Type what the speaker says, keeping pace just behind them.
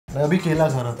मैं अभी केला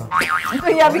खा रहा था।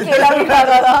 तो ये अभी केला भी खा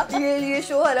रहा था। ये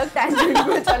शो अलग टैंजेंट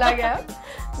में चला गया।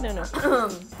 No.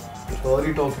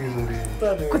 सॉरी टॉफीज हो रही है।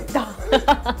 कुत्ता।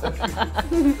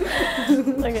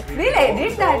 Okay. We'll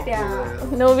edit that, yeah.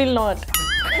 No, we'll not.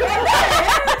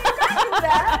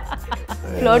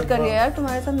 Flirt कर रही है यार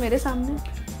तुम्हारे साथ मेरे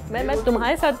सामने। मैं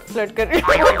तुम्हारे साथ फ्लर्ट कर रही हूँ।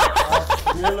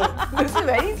 This is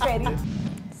very scary.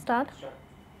 Start.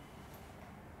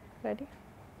 Ready?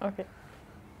 Okay.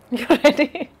 You're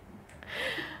ready?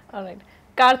 All right.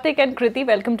 Kartik and Kriti,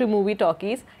 welcome to Movie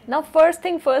Talkies. Now, first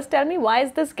thing first, tell me, why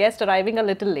is this guest arriving a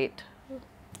little late?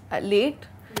 Late?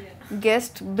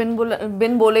 Guest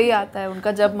बिन बोले ही आता है,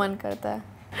 उनका जब मन करता है।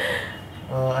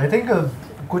 I think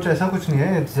कुछ नहीं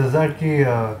है, इट्स जस्ट दैट कि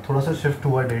थोड़ा सा शिफ्ट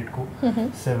हुआ डेट को।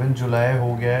 7 जुलाई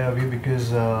हो गया है अभी, बिकॉज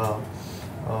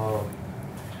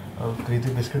कृति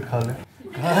बिस्किट खा ले।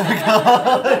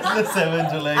 7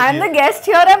 July. I'm the guest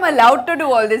here. I'm allowed to do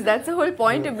all this. That's the whole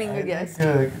point of being a guest.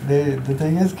 The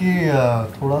thing is कि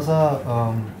थोड़ा सा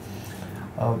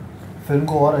फिल्म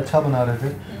को और अच्छा बना रहे थे,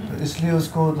 तो इसलिए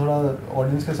उसको थोड़ा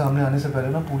ऑडियंस के सामने आने से पहले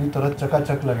ना पूरी तरह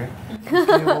चकाचक लगे,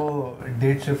 इसलिए वो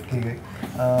डेट शिफ्ट की गई।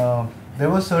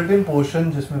 There was certain portion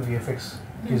जिसमें VFX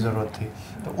की ज़रूरत थी,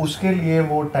 तो उसके लिए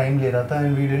वो टाइम ले रहा था,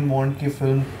 and we didn't want कि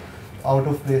फिल्म आउट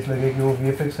ऑफ प्लेस लगे, कि वो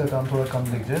VFX का काम थोड़ा कम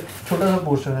दिख जाए। छोटा सा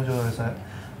पोर्शन है जो ऐसा है,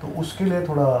 तो उसके लिए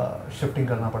थोड़ा शिफ्टिंग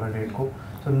करना पड़ा डेट को।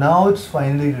 So now it's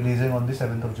finally releasing on the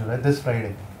 7th of July, this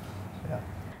Friday. Yeah.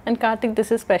 And Kartik,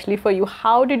 this is especially for you.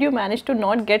 How did you manage to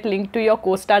not get linked to your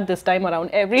co-star this time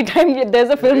around? Every time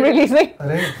there's a film releasing.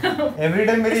 अरे every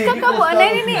time मेरी एक ही कब हुआ?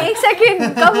 नहीं एक second,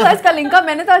 कब हुआ इसका लिंक?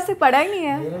 मैंने तो आज तक पढ़ा ही नहीं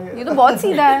है। ये तो बहुत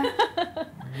सीधा है।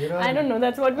 I don't know.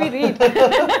 That's what we read.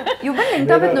 You've been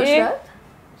linked up with Nusrat?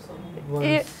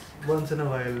 Once in a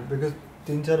while, because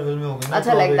 3-4 फिल्में हो गई ना।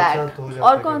 अच्छा, like that.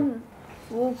 और कौन?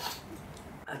 वो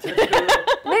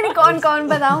नहीं कौन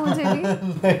बताओ मुझे भी।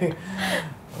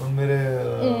 मेरे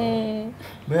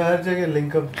मैं हर जगह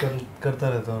लिंक अप करता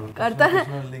रहता हूँ। करता है?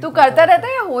 तू करता रहता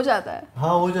है या हो जाता है?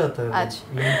 हाँ, हो जाता है। अच्छा,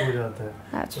 लिंक हो जाता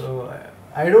है। अच्छा। So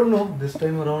I don't know, this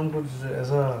time around कुछ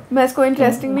ऐसा मैं इसको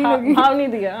इंटरेस्टिंग नहीं लगी। भाव नहीं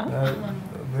दिया।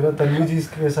 मेरा तन्वी जी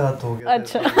के साथ हो गया।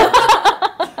 अच्छा।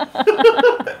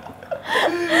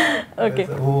 ओके।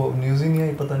 वो न्यूज़ ही नहीं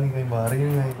आई, पता नहीं कहीं बाहर ही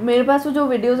नहीं आई। मेरे पास वो जो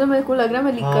वीडियोस है, मेरे को लग रहा है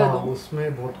मैं लिंक कर दूं।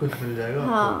 उसमें बहुत कुछ मिल जाएगा।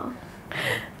 हाँ,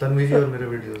 तन्वी जी और मेरे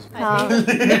वीडियोस में। हाँ,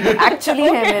 एक्चुअली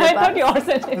है मेरे पास।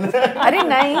 अरे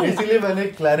नहीं, इसीलिए मैंने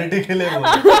क्लैरिटी के लिए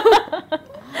बोला।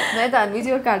 मैं तन्वी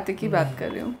जी और कार्तिक की बात कर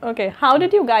रही हूँ। Okay, how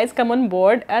did you guys come on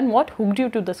board and what hooked you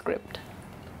to the script?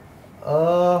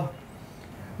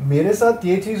 मेरे साथ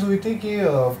ये चीज़ हुई थी कि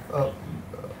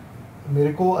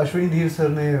मेरे को अश्विनी धीर सर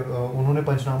ने उन्होंने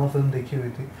पंचनामा फिल्म देखी हुई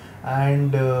थी,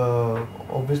 एंड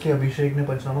ऑब्वियसली अभिषेक ने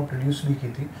पंचनामा प्रोड्यूस भी की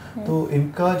थी। तो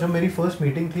इनका जब मेरी फर्स्ट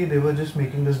मीटिंग थी, दे were just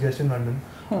making this guest in London,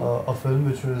 a film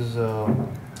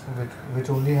which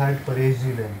only had Paresh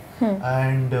ji then,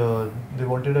 and they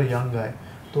wanted a young guy.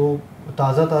 तो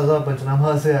ताज़ा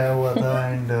पंचनामा से आया हुआ था,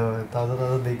 एंड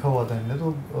ताज़ा देखा हुआ था इनने, तो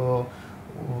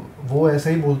वो ऐसे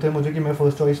ही बोलते हैं मुझे कि मैं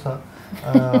फर्स्ट चॉइस था।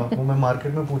 वो मैं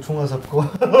मार्केट में पूछूंगा सबको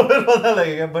पता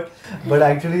लगेगा, but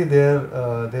actually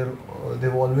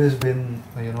they've always been,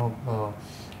 you know,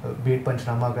 beat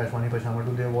पंचनामा, काशवानी पंचनामा,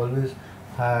 तो they've always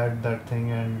had that thing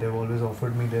and they've always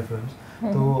offered me their films.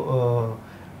 तो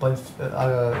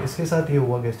इसके साथ ये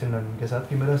हुआ गेस्ट इन लंडन के साथ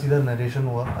कि मेरा सीधा नरेशन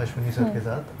हुआ अश्विनी सर के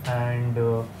साथ, एंड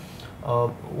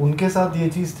उनके साथ ये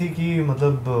चीज़ थी कि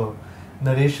मतलब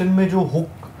नरेशन में जो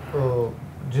हुक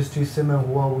जिस चीज़ से मैं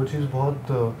हुआ, वो चीज़ बहुत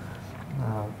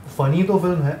फ़नी तो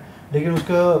फिल्म है, लेकिन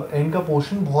उसका एंड का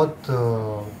पोर्शन बहुत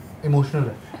इमोशनल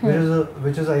है,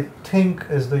 which is I think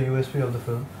is the USP of the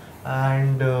film,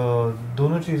 and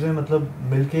दोनों चीज़ें मतलब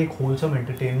मिलके एक होलसम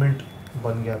एंटरटेनमेंट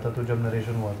बन गया था। तो जब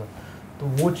नरेशन हुआ था, तो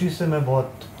वो चीज़ से मैं बहुत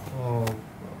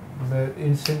मैं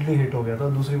इंस्टेंटली हिट हो गया था।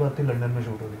 दूसरी बात थी लंदन में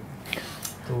शूट हो गई,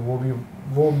 तो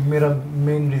वो मेरा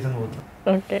मेन रीज़न वो था।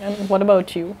 Okay, and what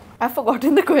about you? I've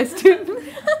forgotten the question.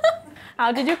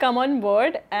 How did you come on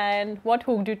board and what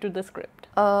hooked you to the script?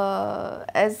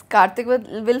 As Kartik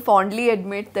will fondly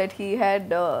admit that he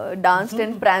had danced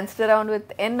and pranced around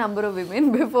with n number of women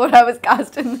before I was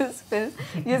cast in this film.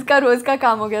 जिसका रोज़ का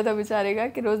काम हो गया था बेचारे का,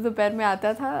 कि रोज़ दोपहर में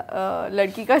आता था,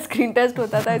 लड़की का स्क्रीन टेस्ट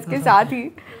होता था इसके साथ ही,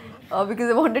 because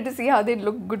I wanted to see how they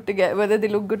look good together, whether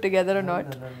they look good together or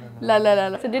not. La la la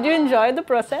la. So did you enjoy the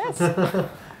process?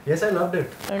 Yes, I loved it.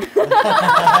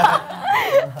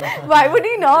 Why would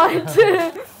he not?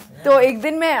 तो एक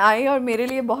दिन मैं आई और मेरे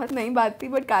लिए बहुत नई बात थी,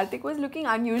 but Kartik was looking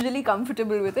unusually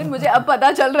comfortable with it. मुझे अब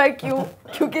पता चल रहा है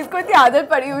क्योंकि इसको इतनी आदत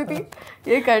पड़ी हुई थी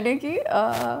ये करने की।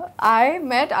 I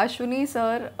met Ashwini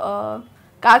sir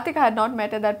Kartik had not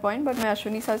met at that point, but मैं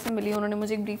अश्विनी सर से मिली, उन्होंने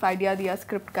मुझे एक brief idea दिया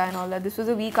script का and all that. This was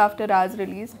a week after Raj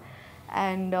released,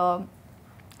 and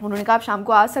उन्होंने कहा आप शाम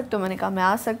को आ सकते हो, मैंने कहा मैं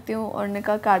आ सकती हूँ, और उन्होंने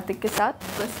कहा कार्तिक के साथ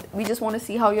बस we just want to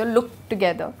see how you look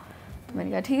together. तो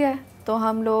मैंने कहा ठीक है, तो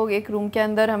हम लोग एक रूम के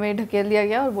अंदर हमें ढकेल दिया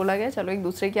गया और बोला गया चलो एक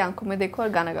दूसरे की आंखों में देखो और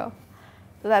गाना गाओ.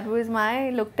 तो that was my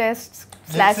look test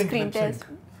 / screen test.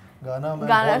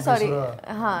 गाना सॉरी,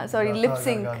 हाँ सॉरी, लिप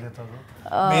सिंक.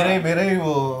 मेरे ही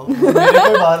वो मेरे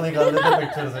को बाहर निकाल देते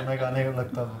पिक्चर से, मैं गाने का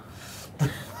लगता था.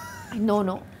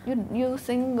 No, you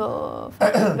sing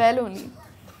well only.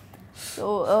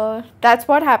 So that's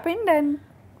what happened, and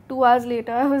 2 hours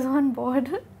later I was on board.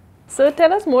 So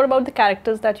tell us more about the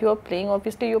characters that you are playing.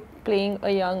 Obviously, you're playing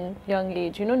a young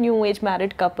age, new age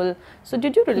married couple. So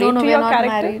did you relate to your character?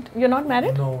 Married. You're not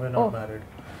married? No, we're not married.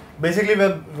 Basically,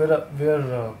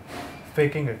 we're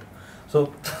faking it. So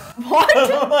What?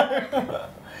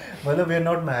 मतलब we're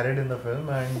not married in the film,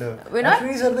 and We're not?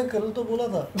 Ashwini sir ने कल तो बोला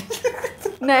था.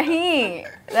 नहीं,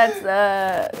 that's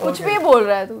कुछ भी बोल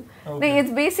रहा है तू. Okay. नहीं,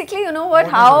 it's basically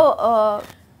how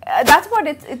that's what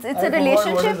it's I a forgot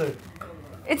relationship. what is it.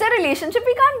 It's a relationship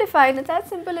we can't define. It's as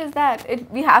simple as that.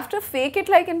 We have to fake it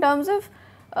like in terms of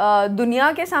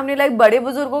दुनिया के सामने, like बड़े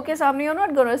बुजुर्गों के सामने. You're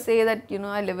not gonna say that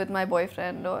I live with my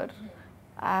boyfriend or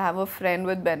I have a friend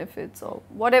with benefits or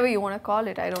whatever you want to call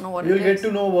it. I don't know what You'll it get is. to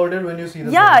know about it when you see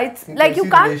the Yeah, film. it's like you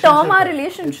can't term our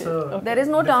relationship. It's There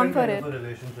is no term for different it. kind of a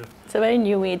relationship. It's a very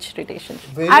new age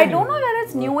relationship. Very I don't know new, whether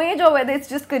it's but new age or whether it's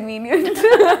just convenient.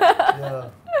 Yeah,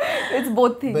 It's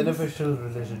both things. beneficial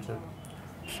relationship.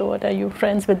 So what are you,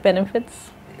 friends with benefits?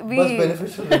 बस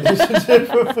beneficial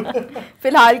relationship.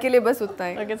 फिलहाल के लिए बस उतना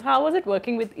ही. Okay, so how was it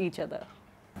working with each other?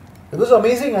 It was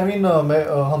amazing. I mean,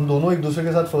 हम दोनों एक दूसरे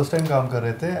के साथ first time काम कर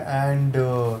रहे थे, and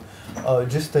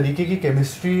जिस तरीके की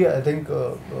chemistry, I think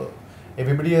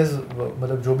everybody has,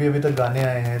 मतलब जो भी अभी तक गाने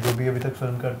आए हैं, जो भी अभी तक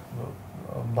फिल्म का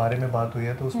बारे में बात हुई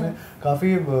है, तो उसमें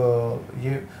काफ़ी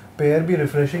ये pair भी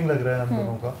refreshing लग रहा है हम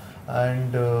दोनों का,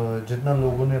 and जितना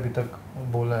लोगों ने अभी तक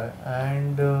बोला है,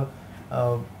 and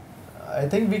I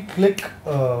think we clicked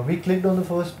on the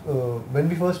first when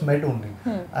we first met only,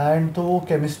 and तो वो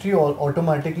chemistry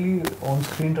automatically on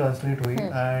screen translate हुई,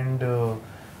 and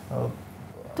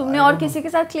तुमने और किसी के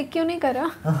साथ क्लिक क्यों नहीं करा?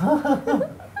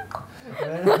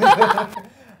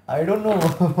 I don't know.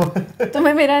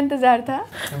 तुम्हें मेरा इंतजार था?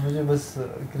 मुझे बस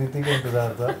कृति का इंतजार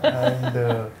था, and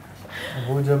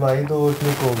वो जब आई तो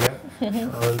क्लिक हो गया,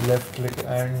 left click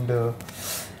and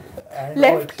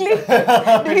left click.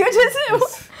 Did you just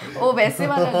ओ वैसे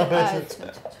वाला? अच्छा.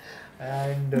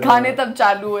 and गाने तब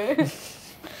चालू हुए.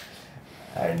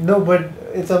 And no, but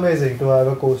it's amazing to have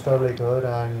a co-star like her,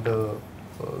 and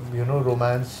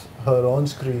romance her on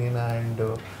screen and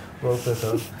work with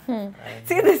her.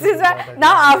 See, this is why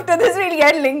now after this we'll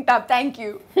get linked up. Thank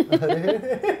you.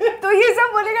 तो ये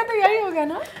सब बोलेगा तो यही होगा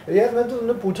ना? यार मैं तो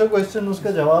तुमने पूछा question,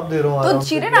 उसका जवाब दे रहा हूँ. तो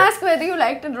she didn't ask whether you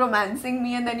liked romancing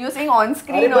me, and then you're saying on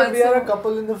screen but we are a also.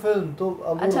 couple in the film, तो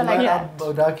अब अच्छा, वो like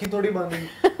अब राखी थोड़ी बांधी,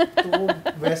 तो वो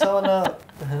वैसा वाला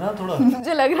है ना थोड़ा.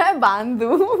 मुझे लग रहा है बांध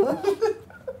दूँ.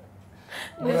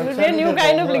 This would be a new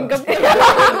kind of link up.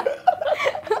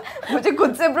 मुझे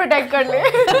खुद से प्रोटेक्ट कर ले.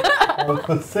 और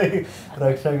खुद से ही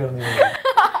रक्षा करनी है.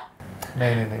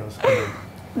 नहीं उसको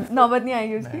नौबत नहीं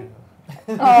आएगी उसकी.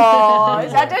 Oh,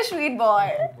 such a sweet boy.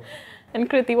 And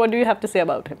Kriti, what do you have to say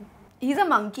about him? He's a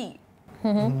monkey.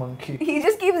 monkey. He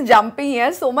just keeps jumping. He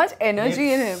has so much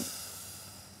energy in him.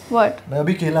 What? मैं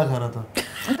अभी केला खा रहा था.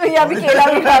 तो ये अभी केला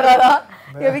भी खा रहा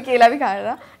था. ये अभी केला भी खा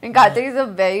रहा था. And Kartik is a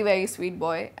very, very sweet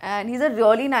boy, and he's a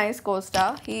really nice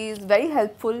co-star. He's very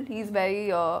helpful. He's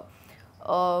very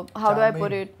how do I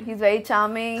put it? He's very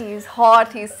charming. He's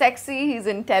hot. He's sexy. He's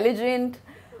intelligent.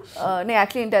 नहीं,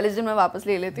 actually intelligent मैं वापस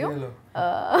ले लेती हूँ.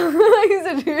 He's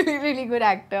a really, really good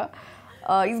actor.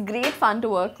 He's great fun to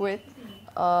work with.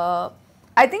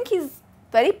 I think he's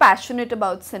very passionate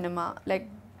about cinema, like,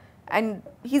 and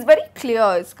he's very clear.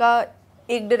 इसका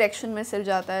एक direction में सिर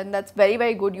जाता है, and that's very,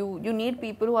 very good. You need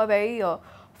people who are very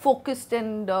focused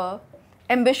and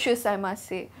ambitious, I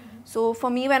must say. So for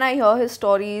me, when I hear his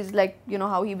stories, like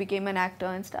how he became an actor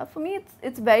and stuff, for me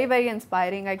it's very, very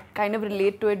inspiring. I kind of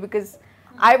relate to it because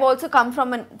I've also come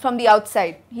from the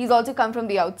outside. He's also come from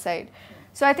the outside.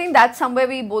 So I think that's somewhere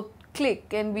we both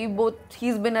click, and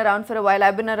he's been around for a while,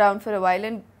 I've been around for a while,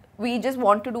 and we just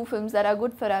want to do films that are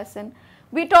good for us, and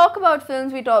we talk about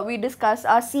films, we discuss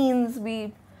our scenes,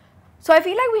 so I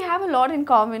feel like we have a lot in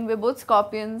common. We're both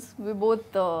Scorpions, we're both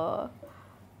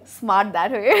smart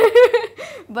that way,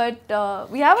 but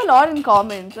we have a lot in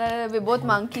common. We're both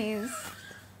monkeys,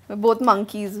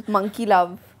 monkey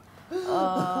love.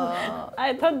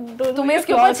 I thought those तुम्हें were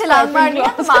इसके ऊपर claws, छलांग मारनी है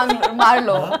तो मार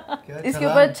लो, क्या इसके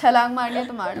ऊपर छलांग मारनी है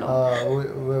तो मार लो।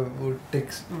 वो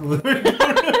टिक्स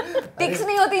टिक्स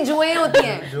नहीं होती, जुएं होती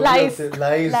हैं। Lies.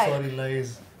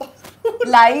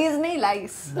 लाइज नहीं,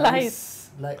 लाइस। Lies.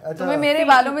 तुम्हें मेरे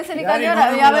बालों में से निकालिए और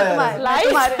यार, या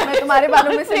Lies. मैं तुम्हारे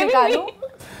बालों में से निकालूं।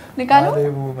 अरे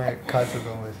वो मैं खा चुका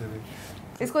हूँ वैसे भी।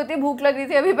 इसको इतनी भूख लग रही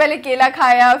थी, अभी पहले केला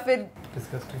खाया, फिर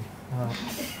Disgusting.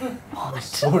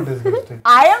 So disgusting.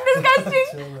 I am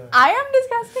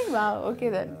disgusting. Wow, okay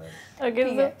then. Okay,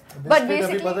 ठीक so है। But बिस्किट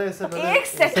अभी पता है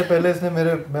इससे basically पहले इसने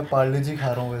मैं पार्ले-जी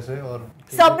खा रहा हूँ वैसे, और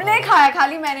सबने खाया,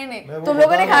 खाली मैंने मैं नहीं। वो तुम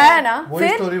लोगों ने बता रहा खाया हूँ, है ना? वही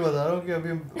फिर स्टोरी बता रहा हूँ कि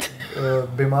अभी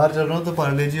बीमार चल रहा हूँ तो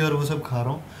पार्ले-जी और वो सब खा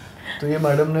रहा हूँ, तो ये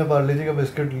मैडम ने पार्ले-जी का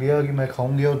बिस्किट लिया कि मैं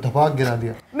खाऊंगी और धपाक गिरा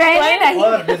दिया। मैंने नहीं।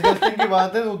 और डिस्गस्टिंग की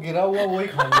बात है, वो गिरा हुआ वही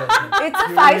खा लिया। It's a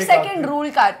 5 second rule,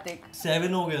 Kartik.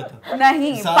 7 हो गया था।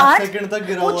 नहीं, 7 सेकंड तक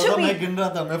गिरा हुआ कुछ था, भी। मैं गिन रहा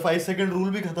था, मैं 5 सेकंड रूल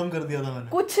भी खत्म कर दिया था मैंने।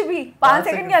 कुछ भी 5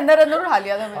 सेकंड के अंदर अंदर उठा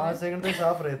लिया था 5 मैंने। सेकंड तक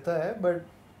साफ रहता है, बट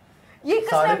ये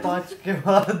 5:30 के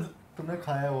बाद तुमने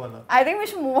खाया हुआ था। I think we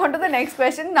should move on to the next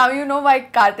question. Now you know why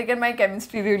Kartik and my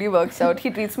chemistry really works out. He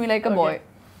treats me like a boy.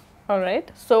 all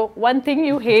right. So one thing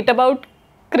you hate about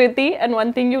Kriti and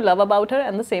one thing you love about her,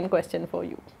 and the same question for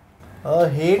you.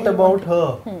 Hate about her.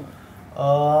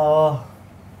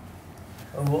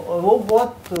 वो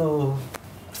बहुत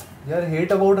यार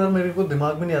hate about her मेरे को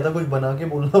दिमाग में नहीं आता, कुछ बना के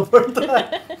बोलना पड़ता है।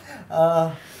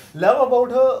 Love about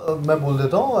her मैं बोल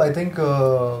देता हूँ। I think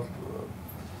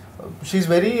she's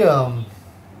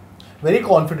very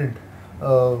confident.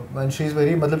 And she's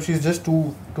very मतलब she's just two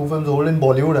films old in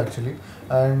Bollywood actually,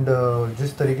 and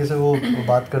जिस तरीके से वो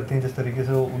बात करती हैं, जिस तरीके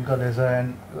से वो उनका लहजा है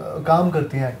एंड काम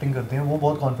करती हैं, एक्टिंग करती हैं, वो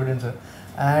बहुत कॉन्फिडेंस है,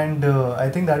 and I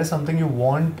think that is something you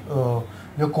want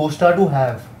your co-star to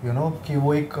have, you know, कि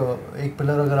वो एक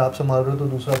पिलर अगर आप संभाल रहे हो तो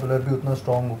दूसरा पिलर भी उतना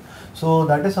स्ट्रॉन्ग हो। So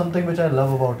that is something which I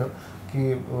love about her, कि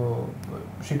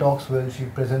she talks well, she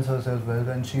presents herself well,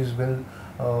 and she is well,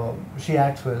 she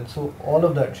acts well, so all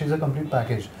of that, she's a complete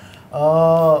package.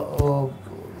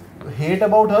 Hate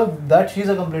about her that she's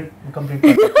a complete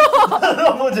package.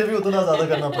 मुझे भी उतना ज़्यादा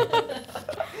करना पड़ता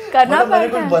है, मैंने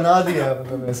कुछ बना दिया है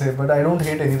मतलब ऐसे, but I don't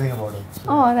hate anything about her.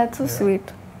 Oh, that's so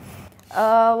sweet.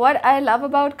 What I love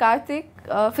about Kartik,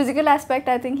 physical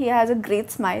aspect, I think he has a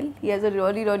great smile. He has a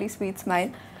really sweet smile.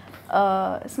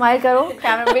 Smile करो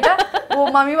camera बेटा, वो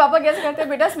mummy papa कैसे करते हैं,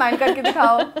 बेटा smile करके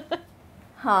दिखाओ।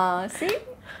 हाँ, see,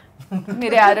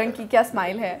 मेरे आर्यन की क्या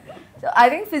स्माइल है। So I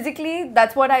think physically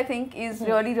that's what I think is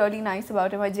really nice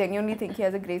about him. I genuinely think he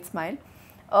has a great smile.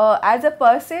 As a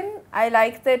person, I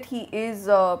like that he is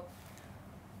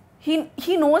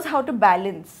he knows how to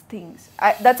balance things.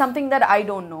 That's something that I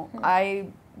don't know. I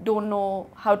don't know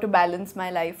how to balance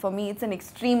my life. For me, it's an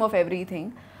extreme of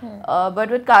everything.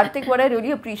 But with Kartik, what I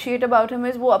really appreciate about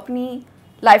him is वो अपनी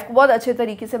life को बहुत अच्छे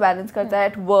तरीके से balance करता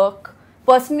है at work.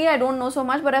 Personally, I don't know so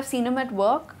much, but I've seen him at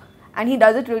work, and he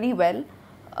does it really well.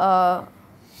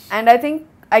 And I think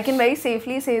I can very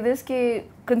safely say this, कि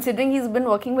considering he's been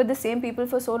working with the same people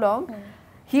for so long,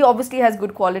 he obviously has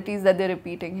good qualities that they're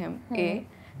repeating him. A,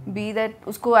 B, that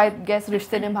उसको I guess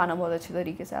रिश्ते निभाना बहुत अच्छे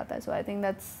तरीके से आता है. So I think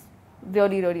that's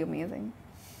really amazing.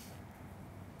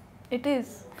 It is.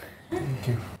 Thank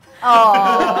you.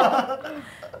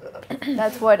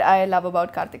 That's what I love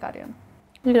about Kartik Aaryan.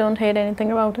 You don't hate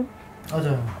anything about him?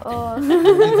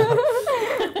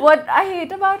 What I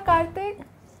hate about Kartik,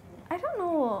 I don't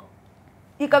know.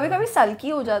 ये कभी-कभी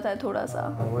sulky हो जाता है थोड़ा सा.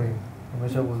 वही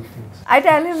हमेशा बोलती है. I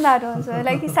tell him that also.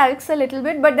 Like he sulks a little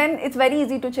bit, but then it's very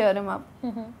easy to cheer him up.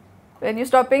 When you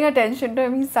stop paying attention to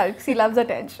him, he sulks. He loves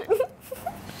attention.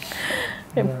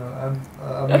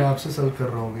 मैं आपसे सल्क कर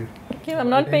रहा हूँ. Okay,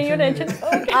 I'm not paying you attention.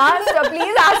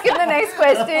 Please ask him the next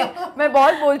question. मैं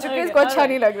बहुत बोल चुकी हूँ, इसको अच्छा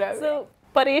नहीं लग रहा है. So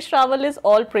Paresh, Rawal is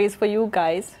all praise for you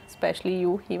guys, especially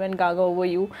you. He went gaga over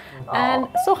you.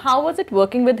 And so how was it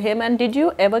working with him, and did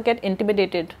you ever get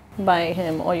intimidated by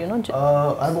him, or you know?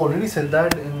 I've already said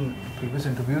that in previous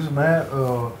interviews. मैं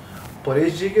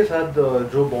परेश जी के साथ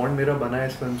जो bond मेरा बना है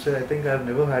इस film से, I think I've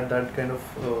never had that kind of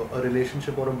a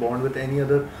relationship or a bond with any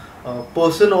other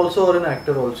person also or an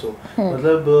actor also.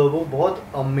 मतलब वो बहुत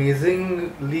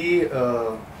amazingly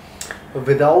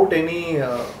without any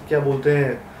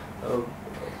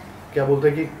क्या बोलते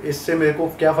हैं कि इससे मेरे को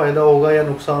क्या फ़ायदा होगा या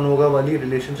नुकसान होगा वाली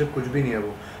रिलेशनशिप कुछ भी नहीं है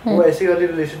वो ऐसी वाली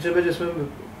रिलेशनशिप है जिसमें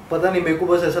पता नहीं, मेरे को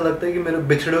बस ऐसा लगता है कि मेरे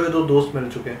बिछड़े हुए 2 दोस्त मिल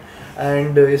चुके हैं,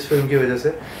 एंड इस फिल्म की वजह से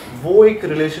वो एक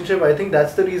relationship, I think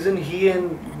that's the reason he and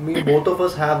me both of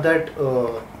us have that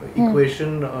equation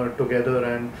together.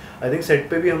 And I think set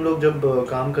पे भी हम लोग जब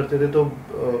काम करते थे तो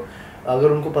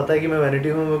अगर उनको पता है कि मैं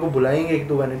वैनिटी में, मेरे को बुलाएंगे कि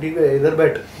तू वैनिटी के इधर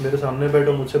बैठ, मेरे सामने बैठ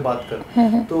और मुझसे बात कर,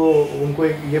 तो उनको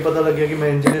ये पता लग गया कि मैं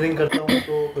इंजीनियरिंग करता हूँ,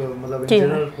 तो मतलब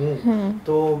इंजीनियर हूँ,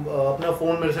 तो अपना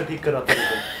फ़ोन मेरे से ठीक कराते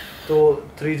रहते हैं, तो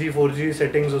 3G 4G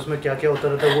सेटिंग्स उसमें क्या क्या होता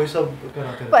रहता है वही सब कराते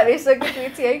रहते। परेश सर की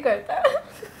ट्वीट्स यही करता है।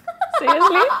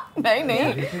 सीरियसली? नहीं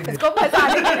इसको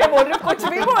फंसाने के लिए बोल रही हूँ, कुछ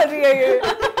भी बोल रही है ये।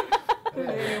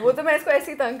 नहीं, वो तो मैं इसको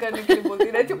ऐसे ही तंग करने के लिए बोलती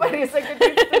रहती हूँ, परेश सर के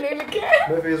ट्वीट्स नहीं लिखे।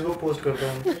 मैं फेसबुक पोस्ट करता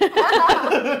हूँ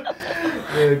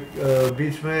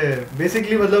बीच में,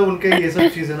 बेसिकली मतलब उनके ये सब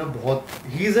चीज़ें ना बहुत,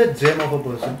 he is a gem of a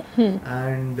person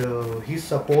and he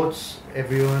supports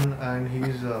everyone and he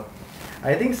is,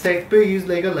 I think set पे he is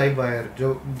like a live wire,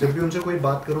 जो जब भी उनसे कोई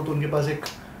बात करो तो उनके पास एक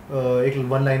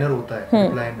वन लाइनर होता है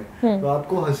रिप्लाई में, तो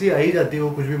आपको हंसी आ ही जाती है वो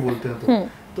कुछ भी बोलते हैं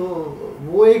तो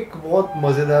वो एक बहुत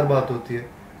मज़ेदार बात होती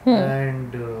है।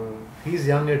 And he's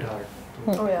young at heart.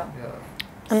 So, Oh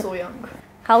yeah. So young.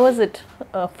 How was it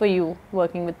for you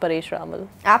working with Paresh Rawal?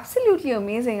 Absolutely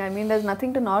amazing. I mean, there's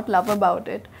nothing to not love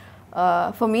about it.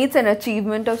 For me, it's an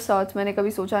achievement of sorts. मैंने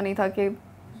कभी सोचा नहीं था कि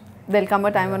there'll come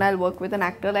a time when I'll work with an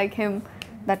actor like him.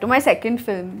 That to my second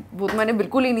film. वो तो मैंने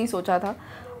बिल्कुल ही नहीं सोचा था.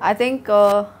 I think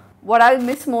what I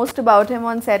miss most about him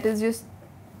on set is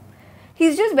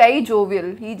he's just very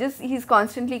jovial. He's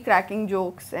constantly cracking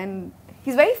jokes and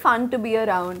he's very fun to be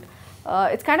around.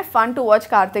 It's kind of fun to watch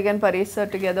Kartik and Paresh sir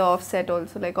together off set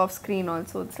also, like off screen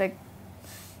also. It's like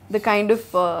the kind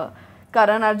of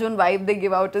Karan Arjun vibe they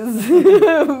give out is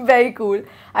very cool.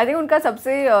 I think उनका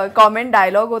सबसे common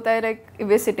dialogue होता है, like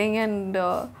we're sitting and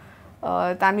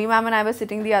Tanvi ma'am and I were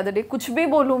sitting the other day. कुछ भी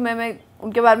बोलूँ मैं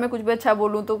उनके बारे में कुछ भी अच्छा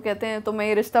बोलूँ तो कहते हैं तो मैं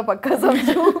ये रिश्ता पक्का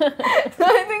समझूँ. So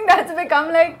I think that's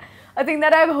become like a thing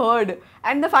that I've heard.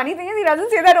 And the funny thing is he doesn't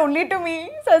say that only to me,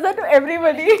 he says that to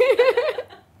everybody.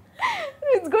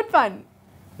 It's good fun.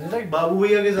 It's like बाबू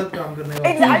भैया के साथ काम करने का.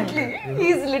 Exactly.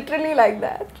 He's literally like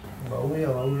that. बाबू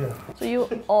भैया. So you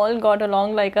all got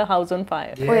along like a house on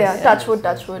fire. Yes, oh yeah, touch wood.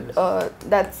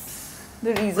 That's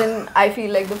the reason I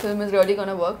feel like the film is really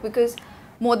gonna work, because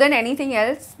more than anything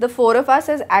else, the four of us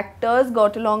as actors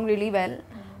got along really well.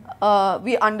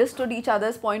 We understood each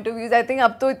other's point of views. I think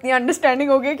अब तो इतनी understanding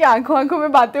हो गई कि आंखों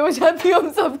में बातें हो जाती हैं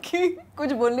हम सबकी,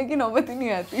 कुछ बोलने की नौबत ही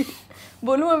नहीं आती.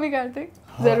 बोलूँ अभी कार्तिक?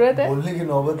 ज़रूरत है? बोलने की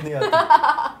नौबत नहीं आती.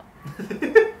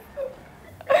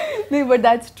 नहीं, but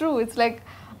that's true. It's like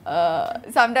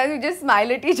sometimes we just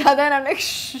smile at each other and I'm like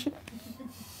shh.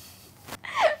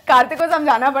 Kartik को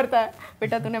समझाना पड़ता है,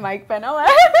 बेटा तूने माइक पहना हुआ है.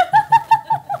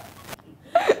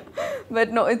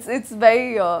 But no, it's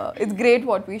very it's great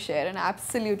what we share and I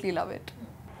absolutely love it.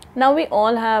 Now we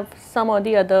all have some or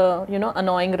the other,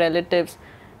 annoying relatives.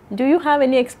 Do you have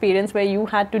any experience where you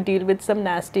had to deal with some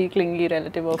nasty, clingy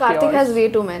relative of yours? Kartik has way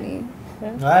too many.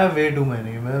 I have way too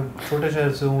many. मैं छोटे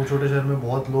शहर से हूँ, छोटे शहर में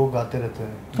बहुत लोग आते रहते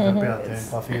हैं, घर पे आते हैं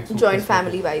काफी. Joint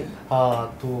family vibe. हाँ,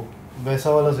 तो वैसा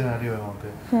वाला सिनेरियो है वहाँ पे.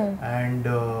 And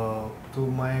तो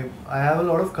I have a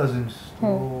lot of cousins.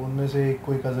 तो उनमें से एक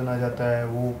कोई cousin आ जाता है,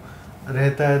 वो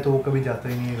रहता है तो वो कभी जाता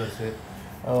ही नहीं है घर से.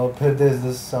 फिर there's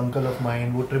this uncle of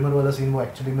mine, वो ट्रिमर वाला सीन वो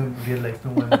एक्चुअली में रियल लाइफ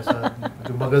में हुआ है मेरे साथ,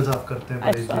 जो बगल साफ करते हैं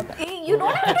परेश जी. You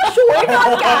don't have to show it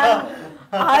on cam.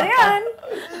 Aaryan.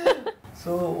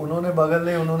 So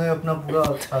उन्होंने अपना पूरा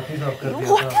छाती साफ कर दिया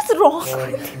What is wrong? और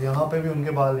यहाँ पे भी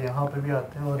उनके बाल यहाँ पे भी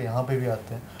आते हैं और यहाँ पे भी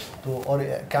आते हैं, तो और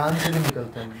कान से भी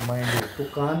निकलते हैं माइंड यू, तो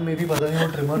कान में भी पता नहीं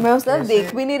वो ट्रिमर, मैं उसका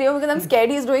देख भी नहीं रही हूँ because I'm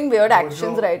scared he's doing weird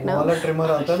actions right now. वाला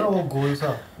ट्रिमर आता है ना वो गोल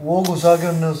सा, वो घुसा के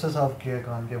उनने उससे साफ किया है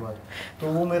कान के बाद.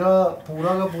 तो वो मेरा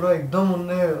पूरा का पूरा एकदम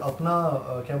उनने अपना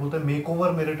क्या बोलते हैं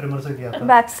मेकओवर मेरे ट्रिमर से किया था.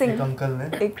 वैक्सिंग एक अंकल ने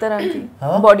एक तरह की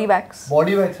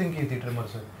बॉडी वैक्सिंग की थी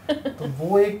ट्रिमर से. तो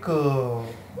वो एक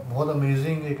बहुत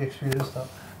अमेजिंग एक एक्सपीरियंस था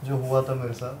जो हुआ था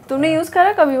मेरे साथ. तुमने यूज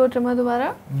करा कभी वो ट्रिमर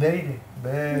दोबारा? नहीं,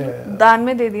 मैं दान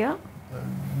में दे दिया?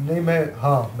 नहीं,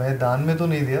 मैं दान में तो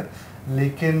नहीं दिया,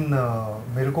 लेकिन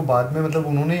मेरे को बाद में मतलब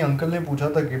उन्होंने अंकल ने पूछा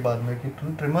था कि बाद में कि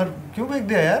तुम ट्रिमर क्यों फेंक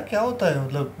दिया यार, क्या होता है,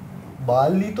 मतलब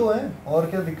बाल ही तो है और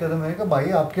क्या दिक्कत है. मैंने कहा भाई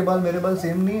आपके बाल मेरे बाल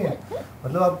सेम नहीं है,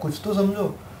 मतलब आप कुछ तो समझो.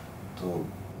 तो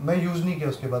मैं यूज़ नहीं किया,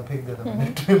 उसके बाद फेंक दिया था मैंने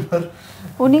ट्रिमर.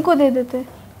 उन्हीं को दे देते.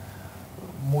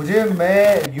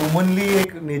 मैं ह्यूमनली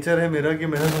एक नेचर है मेरा कि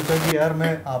मैंने सोचा कि यार मैं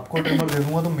आपको ट्रिमर दे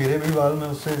दूंगा तो मेरे भी बाल मैं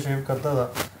उससे शेव करता था.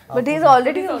 But he's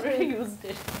already used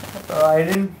it. I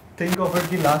didn't think of it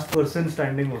कि last person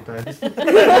standing होता है.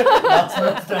 Last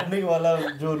man standing वाला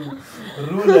जो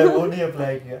रूल है वो नहीं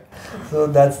अप्लाई किया. So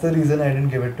that's the reason I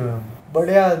didn't give it to him.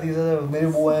 But yeah, these are मेरे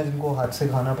वो हैं जिनको हाथ से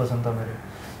खाना पसंद था मेरे,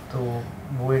 तो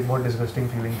वो एक बहुत डिस्गस्टिंग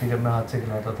फीलिंग थी जब मैं हाथ से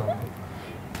खिलाता था उनको.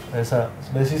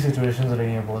 वैसी सिचुएशंस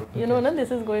रही हैं बहुत. You know,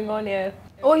 this is going on here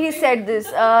Oh, he said this.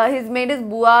 His made his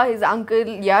bua, his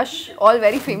uncle Yash, all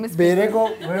very famous. मेरे को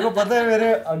पता है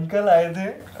मेरे अंकल आए थे.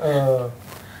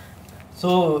 So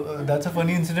that's a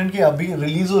funny incident कि अभी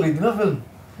रिलीज हो रही थी ना फिल्म.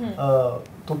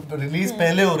 तो रिलीज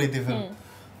पहले हो रही थी फिल्म.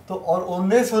 तो और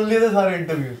उनने सुन लिए थे सारे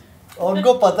इंटरव्यूज और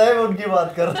उनको पता है मैं उनकी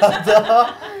बात कर रहा था.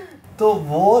 तो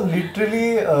वो लिटरली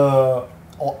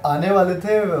आने वाले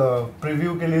थे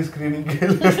प्रीव्यू के लिए, स्क्रीनिंग के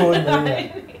लिए. फोन नहीं आया.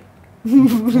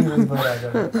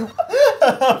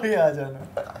 अभी आ जाना.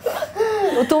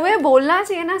 तुम्हें बोलना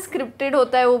चाहिए ना, स्क्रिप्टेड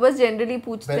होता है वो, बस जनरली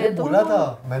पूछते हैं.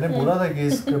 मैंने बोला था कि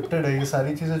स्क्रिप्टेड है, ये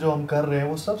सारी चीजें जो हम कर रहे हैं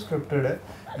वो सब स्क्रिप्टेड है,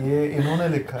 ये इन्होंने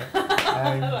लिखा है.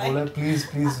 एंड बोला please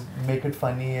make it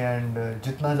funny and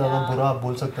जितना ज्यादा बुरा आप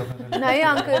बोल सकते हो. नहीं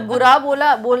अंकल, बुरा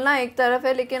बोलना एक तरफ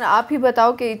है, लेकिन आप ही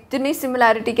बताओ कि इतनी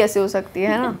सिमिलैरिटी कैसे हो सकती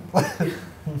है ना.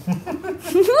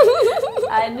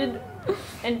 I did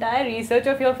entire research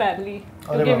of your family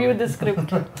to give you the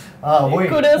script. वही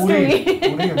पूरी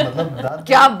मतलब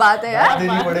क्या बात है यार.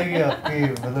 देनी पड़ेगी आपकी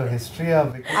मतलब हिस्ट्री.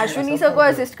 आप अश्विनी सर को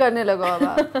असिस्ट करने लगा अब.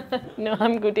 No,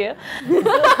 I'm good here.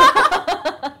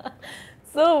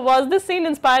 So was this scene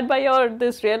inspired by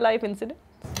this real life incident?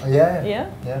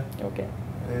 Yeah. Okay.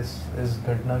 इस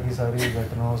घटना की सारी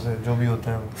घटनाओं से जो भी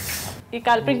होता है ये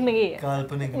काल्पनिक नहीं है.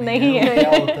 काल्पनिक नहीं है. क्या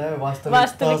होता है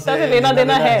वास्तविकता से लेना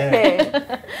देना है.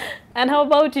 And how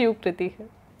about you, Kriti?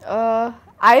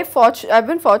 I've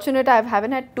been fortunate. I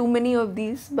haven't had too many of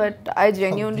these, but I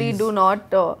genuinely do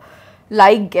not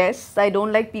like guests. I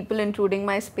don't like people intruding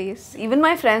my space. Even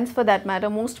my friends, for that matter.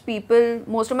 Most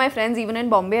of my friends, even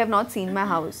in Bombay, have not seen my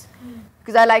house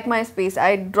because I like my space.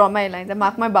 I draw my lines. I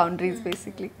mark my boundaries,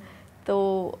 basically. तो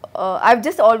I've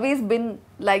just always been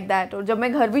like that. और जब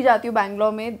मैं घर भी जाती हूँ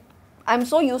बैंगलोर में, I'm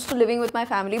so used to living with my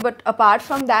family, but apart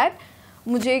from that,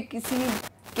 मुझे किसी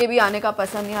के भी आने का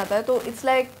पसंद नहीं आता है. तो it's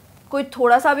like कोई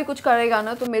थोड़ा सा भी कुछ करेगा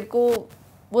ना तो मेरे को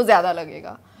वो ज़्यादा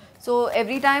लगेगा. So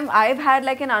every time I've had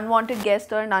like an unwanted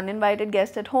guest or an uninvited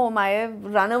guest at home, I have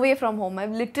run away from home.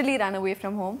 I've literally run away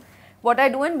from home. What I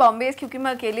do in Bombay is, क्योंकि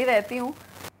मैं अकेली रहती हूँ,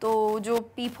 तो जो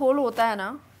पीप whole होता है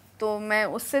ना, तो मैं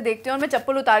उससे देखती हूँ और मैं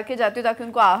चप्पल उतार के जाती हूँ ताकि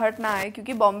उनको आहट ना आए.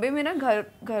 क्योंकि बॉम्बे में ना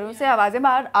घरों से आवाज़ें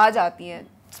बाहर आ जाती हैं,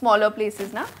 स्मॉलर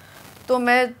प्लेसेस ना. तो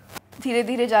मैं धीरे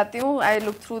धीरे जाती हूँ. I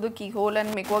look through the key whole and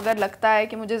मेरे को अगर लगता है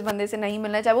कि मुझे इस बंदे से नहीं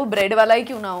मिलना है, चाहे वो ब्रेड वाला ही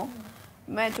क्यों ना हो,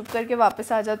 मैं चुप करके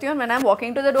वापस आ जाती हूँ. और man I am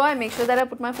walking to the door, I make sure that I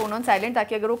put my phone on silent,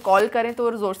 ताकि अगर वो कॉल करें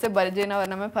तो ज़ोर से बरजे ना,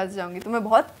 वरना मैं फंस जाऊँगी. तो मैं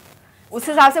बहुत उस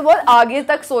हिसाब से बहुत आगे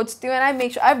तक सोचती हूँ. And I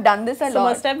make sure I have done this a lot. So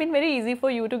must have been very easy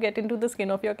for you to get into the skin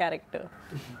of your character.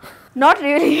 Not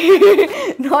really,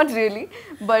 not really,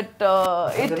 but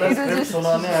it is just.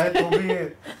 सुनाने आए तो भी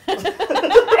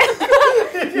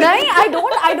नहीं,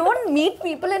 I don't meet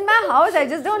people in my house. I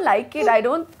just don't like it.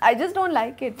 I just don't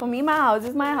like it. For me, my house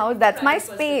is my house. That's my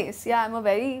space. Yeah, I'm a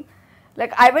very,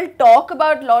 like, I will talk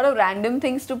about a lot of random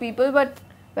things to people, but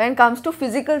when it comes to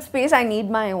physical space, I need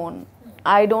my own.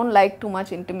 I don't like too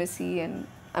much intimacy, and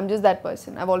I'm just that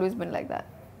person. I've always been like that.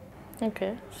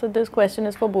 Okay, so this question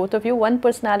is for both of you. One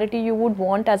personality you would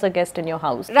want as a guest in your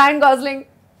house? Ryan Gosling.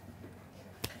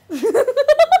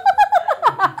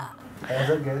 As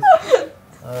a guest,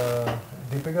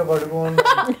 Deepika Padukone,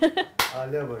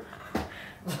 Alia Bhatt.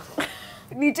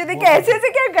 नीचे देख ऐसे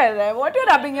क्या कर रहा है? What you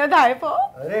rubbing your thigh for?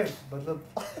 अरे मतलब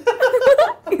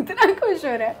इतना खुश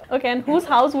हो रहा है. Okay, and whose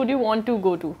house would you want to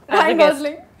go to as a Ryan guest?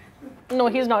 Gosling. No,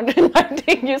 he's not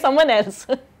inviting you. Someone else.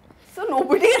 So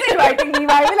nobody is inviting me.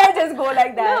 Why will I just go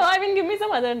like that? No, I mean, give me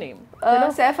some other name.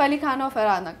 Saif Ali Khan or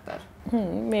Farhan Akhtar.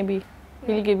 Maybe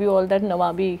he'll give you all that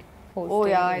Nawabi hosting. Oh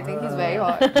yeah, I think he's very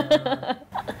hot.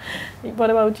 What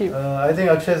about you? I think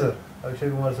Akshay sir, Akshay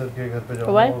Kumar sir के घर पे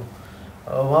जाऊँगा. Why?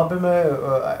 वहाँ पे मैं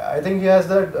I think he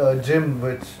has that gym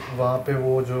which वहाँ पे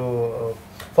वो जो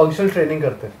functional training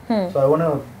करते हैं. So I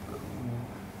wanna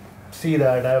see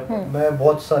that. मैं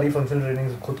बहुत सारी functional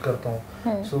trainings खुद करता हूँ.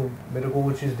 So मेरे को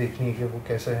वो चीज़ देखनी है कि वो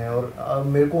कैसे हैं, और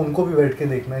मेरे को उनको भी बैठ के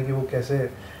देखना है कि वो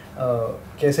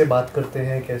कैसे बात करते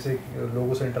हैं, कैसे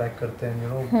लोगों से इंटरेक्ट करते हैं. You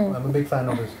know, I am a big fan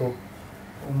of this. तो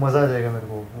मज़ा आ जाएगा मेरे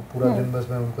को. पूरा दिन बस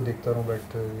मैं उनको देखता रहूँ बैठ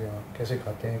के, कैसे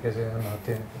खाते हैं, कैसे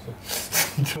नहाते हैं,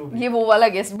 कैसे ये वो वाला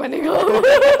गेस्ट बनेगा.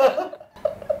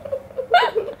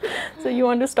 So you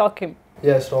want to stalk him?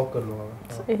 Yeah, stalk कर लूँगा.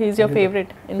 So he's your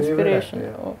favorite inspiration.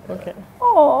 Yeah. Oh, okay.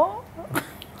 Oh.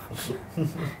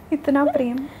 इतना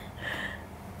प्रेम.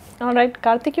 All right,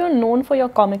 Kartik, you are known for your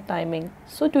comic timing.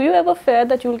 So do you ever fear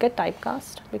that you will get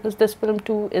typecast? Because this film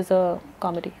too is a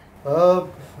comedy.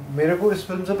 मेरे को इस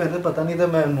film से पहले पता नहीं था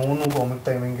मैं नोन हूँ कॉमिक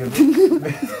टाइमिंग के लिए.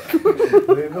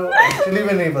 मेरे को एक्चुअली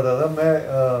में नहीं पता था. मैं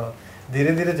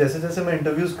धीरे धीरे जैसे जैसे मैं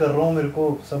इंटरव्यूज कर रहा हूँ मेरे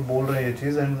को सब बोल रहे हैं ये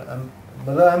चीज़, एंड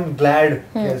मतलब आई एम ग्लैड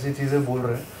कि ऐसी चीजें बोल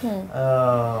रहे हैं।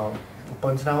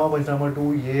 पंचनामा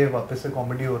 2 ये वापस से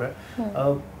कॉमेडी हो रहा है।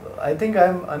 I think I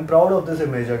am proud of this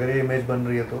image. अगर ये इमेज बन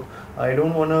रही है तो I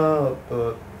don't want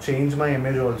change my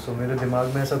image also. मेरे दिमाग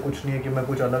में ऐसा कुछ नहीं है कि मैं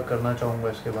कुछ अलग करना चाहूँगा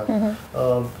इसके बाद।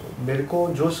 मेरे को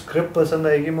जो स्क्रिप्ट पसंद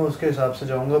आएगी मैं उसके हिसाब से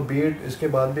जाऊँगा। बीट इसके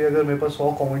बाद भी अगर मेरे पास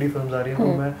 100 कॉमेडी फिल्म आ रही हैं तो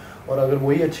मैं, और अगर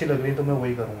वही अच्छी लग रही तो मैं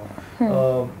वही करूँगा।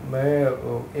 मैं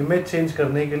इमेज चेंज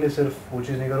करने के लिए सिर्फ वो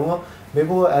चीज़ नहीं करूँगा। मेरे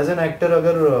को एज एन एक्टर,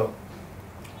 अगर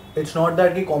इट्स नॉट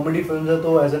दैट कि कॉमेडी फिल्म है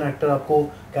तो एज एन एक्टर आपको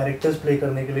कैरेक्टर्स प्ले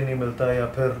करने के लिए नहीं मिलता है या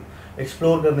फिर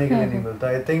एक्सप्लोर करने के लिए नहीं मिलता।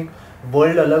 आई थिंक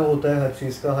वर्ल्ड अलग होता है हर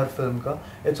चीज़ का, हर फिल्म का।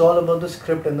 It's all about the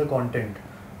script and the content.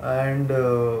 And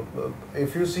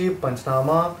if you see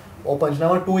पंचनामा और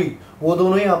पंचनामा 2 ही, वो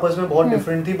दोनों ही आपस में बहुत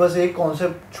डिफरेंट थी। बस एक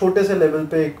कॉन्सेप्ट छोटे से लेवल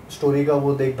पे एक स्टोरी का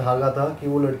वो एक धागा था कि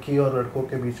वो लड़की और लड़कों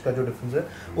के बीच का जो डिफरेंस है।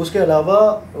 उसके अलावा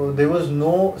there was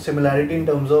no similarity in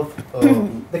terms of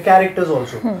the characters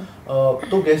also.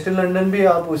 तो गेस्ट इन लंदन भी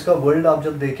आप उसका वर्ल्ड आप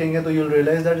जब देखेंगे तो you will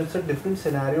realise that it's a different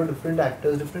scenario, different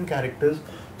actors, different characters.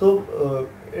 तो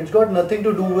it's got nothing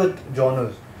to do with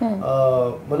genres.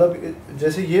 मतलब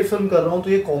जैसे ये फिल्म कर रहा हूँ तो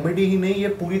ये कॉमेडी ही नहीं, ये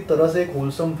पूरी तरह से एक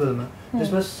होलसम फिल्म है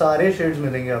जिसमें सारे शेड्स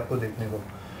मिलेंगे आपको देखने को।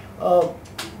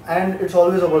 And it's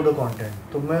always about the content.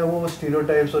 तो मैं वो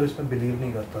स्टीरियोटाइप्स और इसमें बिलीव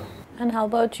नहीं करता। And how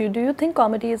about you? Do you think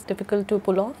comedy is difficult to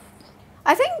pull off?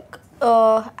 I think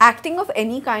acting of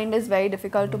any kind is very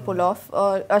difficult to pull off.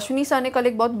 Ashwini sir ने कल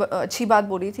एक बहुत अच्छी बात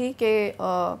बोली थी कि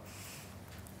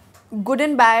good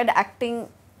and bad acting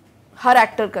her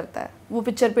actor करता है, वो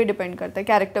पिक्चर पे डिपेंड करता है,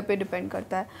 कैरेक्टर पे डिपेंड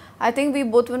करता है। I think we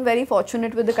both one very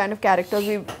fortunate with the kind of characters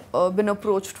we been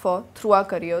approached for through our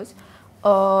careers.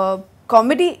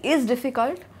 Comedy is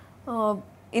difficult.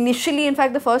 Initially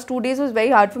in fact the first 2 days was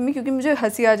very hard for me क्योंकि मुझे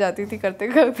हंसी आ जाती थी करते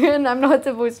करते and I am not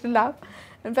supposed to laugh.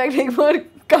 In fact एक बार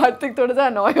कार्तिक थोड़ा सा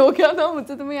अनॉय हो गया था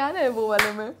मुझसे, तुम्हें याद है वो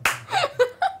वाले में?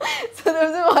 So there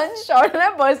was one shot and I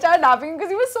burst out laughing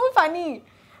because he was so funny.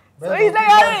 So he's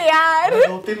like, अरे यार।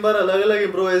 2-3 बार अलग-अलग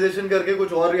इम्प्रोवाइजेशन करके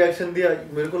कुछ और रिएक्शन दिया,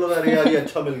 मेरे को लगा अरे यार ये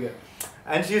अच्छा मिल गया।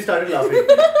 And she started laughing.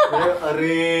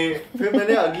 अरे फिर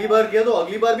मैंने अगली बार किया तो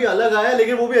अगली बार भी अलग आया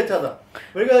लेकिन वो भी अच्छा था।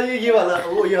 मैंने कहा ये वाला,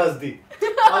 वो ये हंस दी।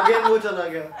 अगेन वो चला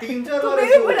गया। 3-4 बार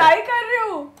ऐसे। तुम बुराई कर रहे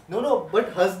हो? No, बट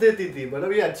हंस देती थी,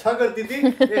 मतलब ये अच्छा करती थी,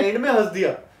 ये एंड में हंस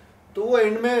दिया। तो वो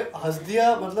एंड में हंस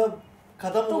दिया मतलब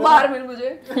खत्म हो गया। तू बाहर मिल मुझे,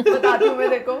 बताती हूँ मैं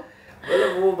देखो।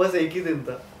 मतलब वो बस एक ही दिन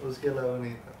था, उसके अलावा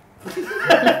नहीं था।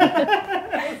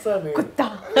 कुत्ता।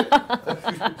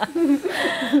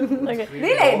 Okay.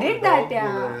 We'll edit that, yeah.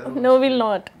 No, we'll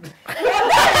not.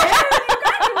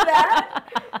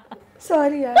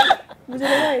 Sorry यार, मुझे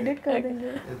लगा एडिट कर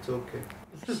देंगे। It's okay.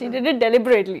 She did it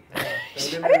deliberately.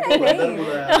 अरे नहीं,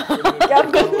 क्या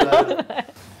करना?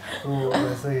 तो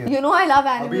वैसा ही है। You know I love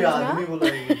animals अभी आदमी ना?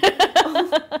 बुलाएगी।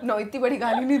 No, इतनी बड़ी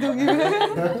गाली नहीं दूंगी मैं।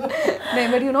 नहीं,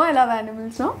 but you know I love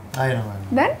animals, no? I know.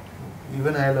 Then?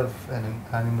 Even I love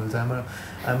animals. I'm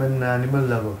an animal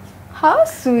lover. How मैं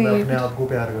sweet. अपने आप को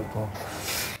प्यार करता हूँ।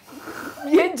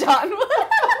 ये जानवर।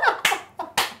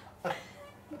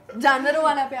 जानवरों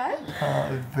वाला प्यार? हाँ,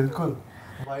 बिल्कुल।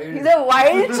 He's a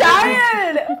wild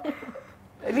child.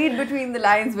 Read between the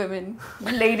lines, women,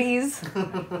 ladies.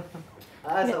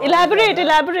 Elaborate.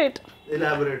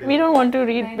 We don't want to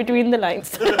read between the lines.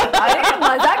 अरे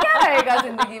मजा क्या आएगा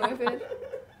जिंदगी में फिर?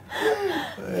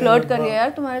 फ्लर्ट करिए यार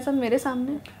तुम्हारे साथ मेरे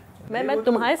सामने। मैं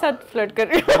तुम्हारे साथ फ्लर्ट कर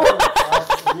रही हूँ।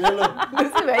 This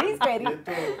is very scary.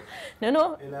 No,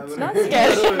 it's not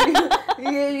scary.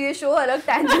 ये शो अलग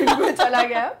tangent में चला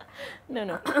गया।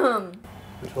 No.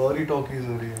 कुछ और ही टॉकीज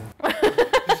हो रही है।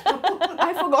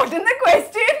 I've forgotten the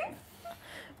question.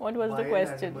 What was the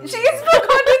question? She's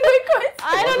forgotten the question.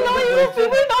 I don't know. You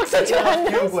people talk such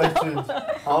random Few stuff. questions.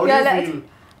 How do Yeah, you feel?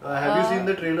 Have you seen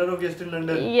the trailer of Guest in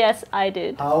London? Yes, I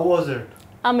did. How was it?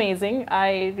 Amazing. I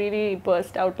really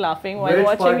burst out laughing while Which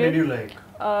watching part it. did you like?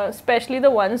 Especially the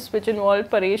ones which involved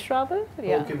Paresh Rawal.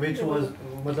 Yeah. Okay, which was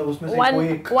मतलब उसमें से कोई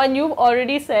एक One you've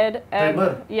already said.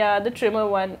 Trimmer? Yeah, the trimmer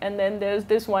one. And then there's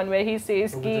this one where he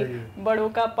says तो कि बताइए। बड़ों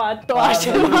का पात तो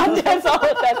आशीर्वाद जैसा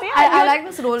होता है। See, I like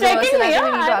this role checking reversal. I me, think we yeah,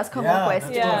 need to ask her more Yeah,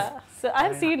 questions. Yeah. So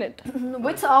I've seen it.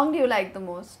 Which song do you like the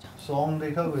most? song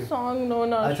देखा कोई? Song, no,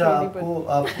 not अच्छा really. आपको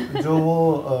आप जो वो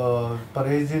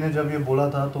परेश जी ने जब ये बोला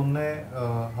था तुमने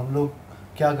हम लोग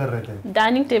क्या कर रहे थे?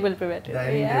 डाइनिंग टेबल पे बैठे।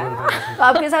 डाइनिंग टेबल पे बैठे तो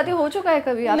आपके साथ ये हो चुका है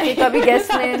कभी? आपके कभी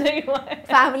गेस्ट ने,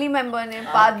 फैमिली मेंबर ने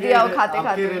पात दिया और खाते आपके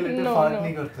खाते? रिलेटिव फार्ट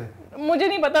नहीं करते? मुझे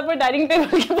नहीं पता पर डाइनिंग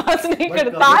टेबल के पास नहीं But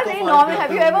करता। पात तो नहीं, fart normal. Have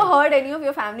करते you ever होंगे। heard any of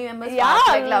your family members Yeah,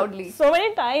 fart like loudly? so many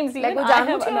times. Like Even वो I have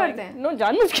जानबूझ के annoyed- करते हैं? No,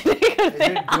 जानबूझ के नहीं करते Is it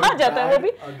हैं। good, आ जाता है वो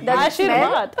भी bad, ugly? Does it smell?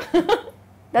 आशीर्वाद।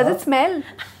 Does it smell?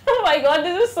 Oh my god,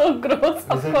 this is so gross.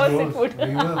 Of course it would.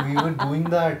 We were doing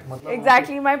that.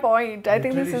 Exactly my point. I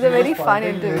think this is a very fun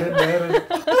interview.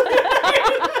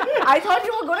 I thought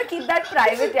you were going to keep that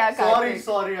private, yeah, Kartik.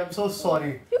 Sorry, I'm so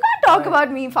sorry. You can't talk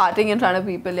about me farting in front of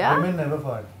people, yeah? Women never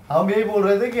fart. हम यही बोल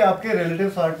रहे थे कि आपके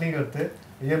relatives fart नहीं करते.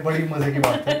 ये बड़ी मजे की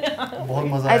बात है. बहुत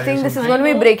मजा आया. I think this is going to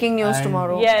be breaking news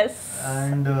tomorrow. Yes.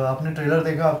 And आपने ट्रेलर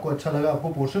देखा, आपको अच्छा लगा, आपको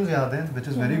पोर्शंस याद हैं, which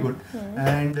is very good.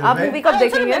 And आप मूवी कब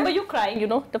देखेंगे? I remember you crying, you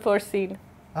know, the first scene.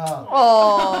 हाँ.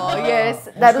 Oh yes,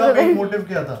 that was a उसका very. मोटिव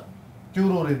क्या था? क्यों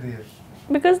रो रही थी ये?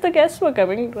 Because the guests were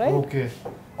coming, right? Okay.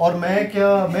 और मैं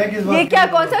किस बात? ये क्या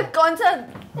कौन सा?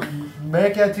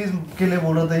 मैं क्या चीज के लिए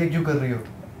बोल रहा था, ये क्यों कर रही हो?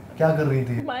 क्या कर रही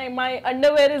थी? My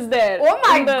underwear is there. Oh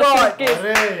my god! अरे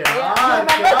यार,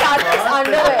 Remember Kartik's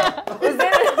underwear? Is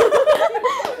there?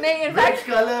 नहीं, in fact. Which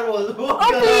color was it?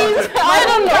 Oh please! I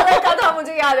don't know. Colour का था,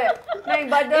 मुझे याद है. नहीं,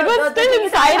 but it was still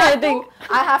inside, I think.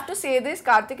 I have to say this.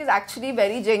 Kartik is actually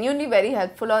genuinely very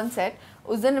helpful on set.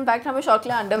 उस दिन in fact हमें short के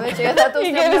लिए अंडरवेयर चाहिए था, तो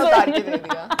उसने हमें उतार के दे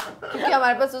दिया, क्योंकि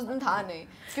हमारे पास उस दिन था नहीं,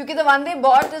 क्योंकि the one they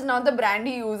bought is not the brand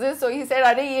he uses, so he said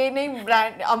अरे ये नहीं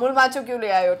ब्रांड अमूल माचो क्यों ले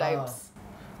आए हो टाइप्स.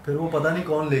 फिर वो पता नहीं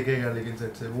कौन लेके गया लेकिन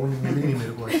सेट से, वो मिली नहीं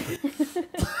मेरे को आज तक.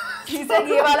 He said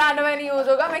ये वाला अंडरवेयर नहीं यूज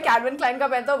होगा, मैं कैल्विन क्लाइन का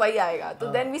पहनता हूँ, वही आएगा.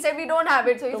 तो then we said we don't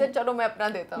have it, so he said चलो मैं अपना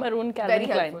देता हूँ. Maroon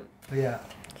Calvin Klein. Yeah.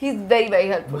 He's very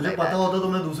helpful. मुझे पता होता तो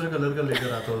मैं दूसरे कलर का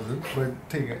लेकर आता उस दिन,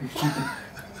 but ठीक है.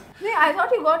 No, I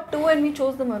thought you got two and we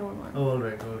chose the maroon one. All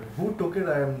right. Who took it?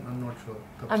 I'm not sure.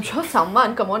 I'm sure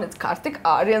someone. Come on, it's Kartik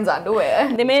Aaryan's underwear.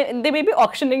 They may be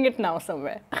auctioning it now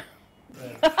somewhere.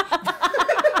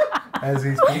 As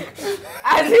we speak.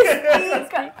 As we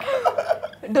speak.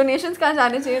 Donations कहाँ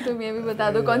जाने चाहिए, तुम ये भी बता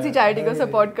दो, कौन सी charity को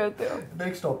सपोर्ट करते हो?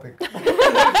 Next topic.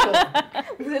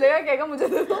 मुझे लगा कहेगा मुझे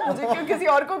दे दो, मुझे क्यों, किसी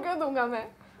और को क्यों दूंगा मैं?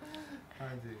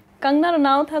 हाँ जी. Kangana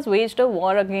Ranaut has waged a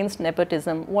war against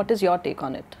nepotism. What is your take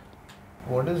on it?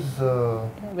 What is?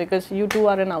 Because you two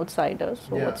are an outsider,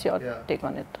 so Yeah, what's your yeah. take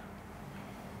on it?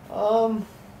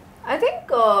 I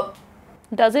think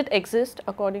Does it exist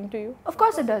according to you? of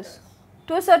course it does.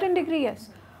 To a certain degree, yes.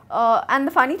 And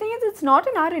the funny thing is, it's not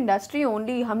in our industry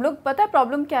only. हम लोग पता है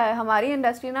problem क्या है? हमारी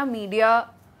industry ना media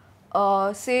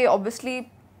से obviously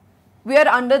we are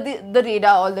under the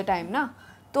radar all the time ना.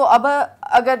 तो अब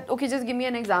अगर okay, just give me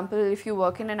an example. If you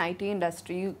work in an IT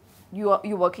industry,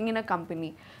 you working in a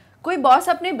company. कोई बॉस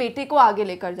अपने बेटे को आगे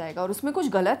लेकर जाएगा और उसमें कुछ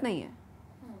गलत नहीं है.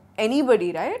 Anybody,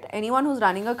 right? Anyone who's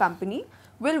running a company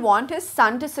will want his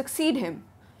son to succeed him.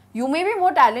 You may be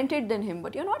more talented than him,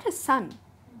 but you're not his son.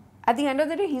 At the end of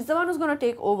the day, he's the one who's going to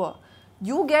take over.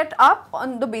 You get up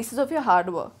on the basis of your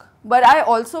hard work. But I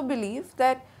also believe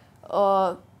that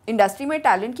industry में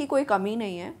talent की कोई कमी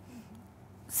नहीं है.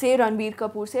 Say Ranbir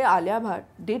Kapoor, say Alia Bhatt,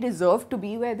 they deserve to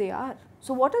be where they are.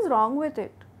 So what is wrong with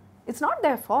it? It's not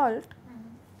their fault.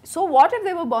 So what if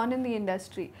they were born in the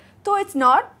industry? So it's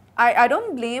not, I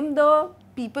don't blame the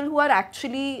people who are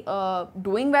actually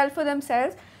doing well for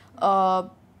themselves.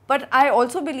 But I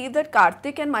also believe that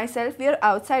Kartik and myself, we are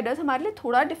outsiders. हमारे लिए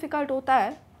थोड़ा difficult होता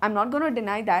है. I'm not going to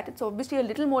deny that. It's obviously a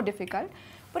little more difficult.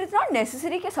 But it's not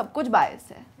necessary कि सब कुछ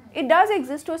bias है. It does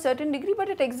exist to a certain degree, but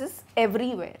it exists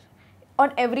everywhere.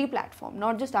 On every platform,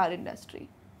 not just our industry.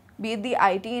 Be it the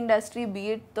IT industry, be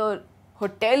it the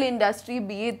hotel industry,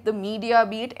 be it the media,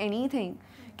 be it anything.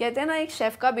 कहते हैं ना, एक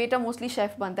chef का बेटा mostly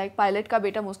chef बनता है, एक pilot का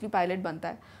बेटा मोस्टली पायलट बनता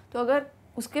है. तो अगर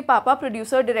उसके पापा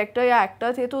प्रोड्यूसर, डायरेक्टर या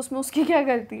एक्टर थे तो उसमें उसकी क्या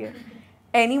करती है?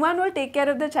 Anyone will take care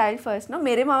of the child first. ना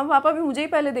मेरे मामा पापा भी मुझे ही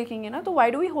पहले देखेंगे ना, तो why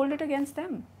do we hold it against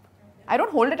them? I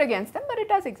don't hold it against them, but it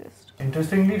does exist.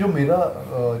 Interestingly, जो मेरा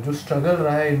जो स्ट्रगल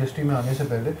रहा है इंडस्ट्री में आने से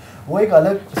पहले, वो एक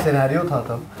अलग सिनेरियो था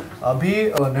तब. अभी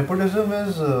नेपोटिज्म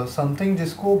इज समथिंग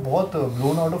जिसको बहुत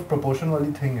ब्लोन आउट ऑफ प्रोपोर्शन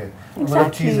वाली थिंग है, मतलब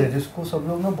चीज़ है जिसको सब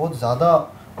लोग ना बहुत ज़्यादा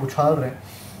उछाल रहे हैं.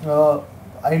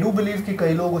 आई डू बिलीव कि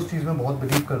कई लोग उस चीज़ में बहुत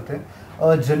बिलीव करते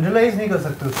हैं. जनरलाइज नहीं कर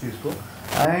सकते उस चीज़ को.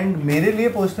 एंड मेरे लिए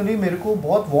पर्सनली मेरे को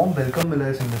बहुत वार्म वेलकम मिला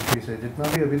है इस इंडस्ट्री से. जितना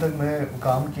भी अभी तक मैं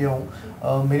काम किया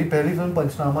हूँ, मेरी पहली फिल्म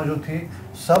पंचनामा जो थी,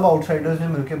 सब आउटसाइडर्स ने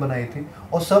मिलकर बनाई थी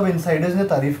और सब इनसाइडर्स ने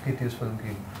तारीफ़ की थी इस फिल्म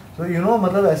की. तो यू नो,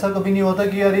 मतलब ऐसा कभी नहीं होता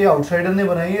कि यार ये आउटसाइडर ने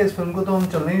बनाई है, इस फिल्म को तो हम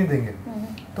चलने ही नहीं देंगे.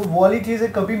 तो वो वाली चीज़ है,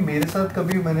 कभी मेरे साथ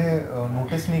कभी मैंने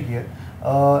नोटिस नहीं किया.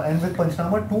 एंड विद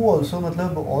पंचनामा 2 ऑल्सो,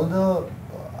 मतलब ऑल द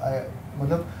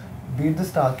मतलब beat the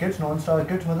star kids, non star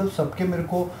kids, मतलब सबके मेरे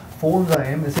को फ़ोन्स आए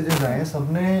हैं, मैसेजेस आए हैं,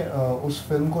 सबने उस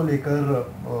फिल्म को लेकर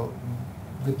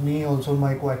विद मी ऑल्सो,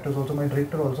 माई को actors also, my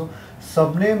director also,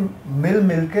 सबने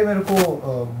मिल के मेरे को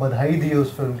बधाई दी है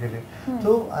उस फिल्म के लिए.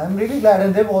 तो I am really glad.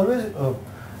 And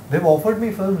they've offered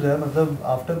me films है, मतलब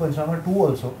after panchnama 2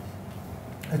 also.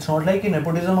 It's not like कि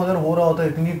नेपोटिज्म अगर हो रहा होता है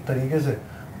इतनी तरीके से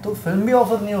तो फिल्म भी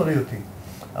ऑफर नहीं हो रही होती.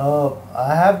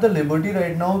 I have the liberty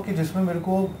right now कि जिसमें मेरे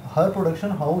को हर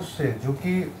प्रोडक्शन हाउस से, जो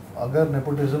कि अगर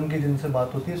नेपोटिज्म की जिनसे बात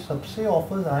होती है, सबसे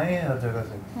ऑफर्स आए हैं हर जगह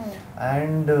से,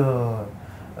 and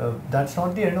that's not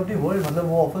the end of the world. मतलब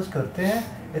वो ऑफर्स करते हैं,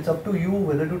 it's up to you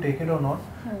whether to take it और not.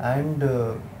 And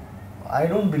I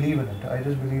don't believe in it. I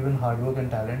just believe in hard work and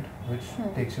talent, which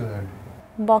takes you ahead.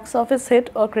 Box office hit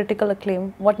or critical acclaim,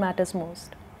 what matters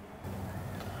most?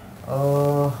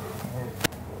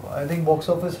 I think box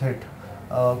office hit.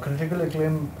 Critical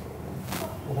acclaim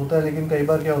होता है, लेकिन कई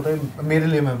बार क्या होता है,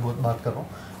 मेरे लिए मैं बहुत बात कर रहा हूँ.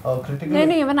 Critical.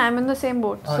 नहीं, even I'm in the same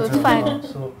boat, so it's fine.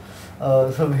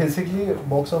 So basically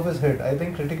box office hit. I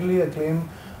think critically acclaim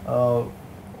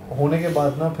होने के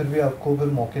बाद ना फिर भी आपको फिर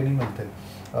मौके नहीं मिलते.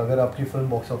 अगर आपकी फिल्म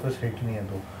बॉक्स ऑफिस हिट नहीं है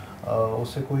तो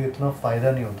उससे कोई इतना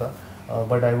फ़ायदा नहीं होता.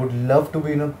 But I would love to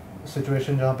be in a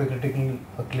situation जहाँ पे क्रिटिकल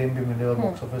अक्लेम भी मिले और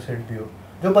बॉक्स ऑफिस हिट भी हो,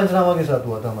 जो पंचनामा के साथ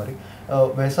हुआ था हमारी.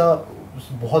 वैसा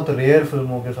बहुत रेयर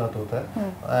फिल्मों के साथ होता है.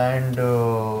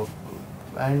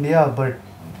 एंड या but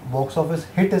box office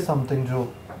hit is something जो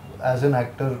एज एन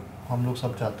एक्टर हम लोग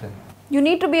सब चाहते हैं. You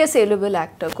need to be a saleable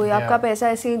actor. कोई आपका पैसा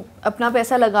ऐसे अपना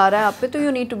पैसा लगा रहा है आप पे, तो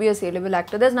you need to be a saleable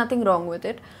actor. There's nothing wrong with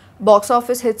it. Box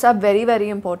office hits are very very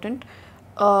important.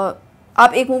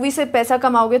 आप एक मूवी से पैसा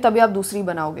कमाओगे तभी आप दूसरी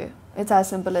बनाओगे. It's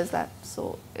as simple as that. So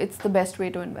it's the best way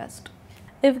to invest.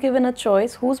 If given a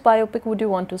choice, whose biopic would you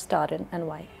want to star in and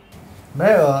why?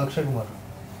 मैं Akshay Kumar.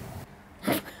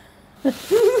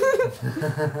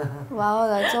 Wow,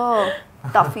 that's a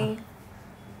toughie.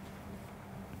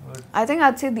 I think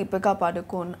I'd say Deepika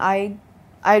Padukone.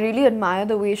 I really admire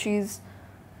the way she's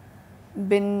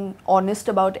been honest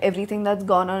about everything that's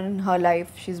gone on in her life.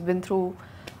 She's been through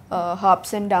her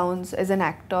ups and downs as an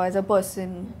actor, as a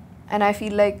person, and I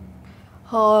feel like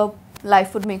her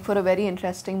life would make for a very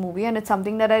interesting movie, and it's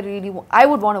something that I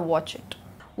would want to watch it.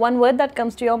 One word that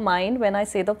comes to your mind when I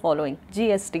say the following: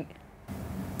 GST.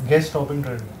 Guest stopping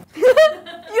trend.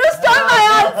 You stole my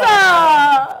answer.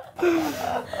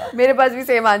 मेरे पास भी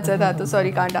same answer था, तो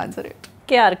sorry, can't answer it.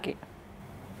 KRK.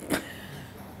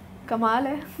 कमाल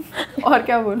है. और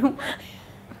क्या बोलूं?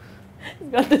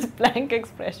 Got this blank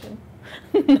expression.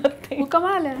 Nothing. वो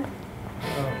कमाल है.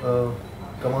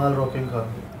 कमाल rocking Khan.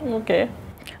 Okay.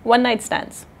 One night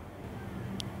stands.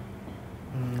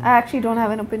 I actually don't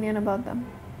have an opinion about them.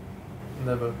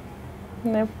 Never.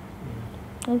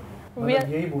 Never. We are.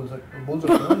 यही बोल सकते हो.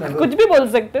 Never. कुछ भी बोल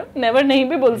सकते हो. Never नहीं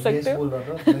भी बोल सकते Yes हो. बोल रहा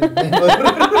था.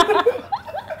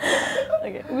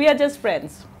 Okay. We are just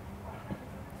friends.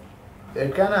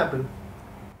 It can happen.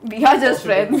 We are just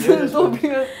friends. So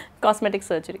we are. Cosmetic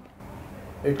surgery.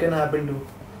 It can happen too.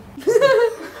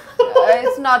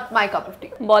 It's not my cup of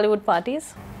tea. Bollywood parties.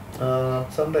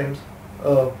 Sometimes.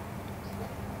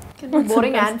 Can be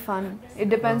boring and fun. It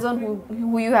depends on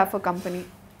who you have for company.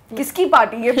 किसकी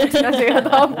party ये पूछना चाहिए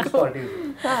था आपको.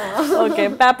 Which parties? Okay.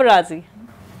 Paparazzi.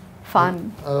 Fun.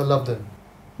 Love them.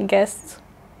 Guests.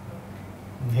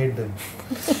 Hate them.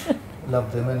 Love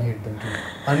them and hate them too.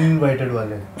 Uninvited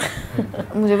वाले.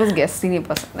 मुझे बस guests ही नहीं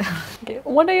पसंद है. Okay.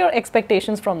 What are your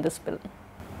expectations from this film?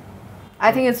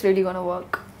 I think it's really gonna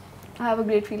work. I have a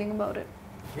great feeling about it.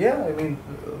 Yeah, I mean,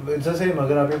 it's the same.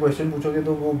 अगर आप ये question पूछोगे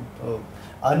तो वो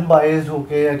unbiased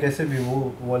होके या कैसे भी,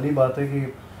 वो वाली बात है कि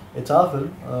it's our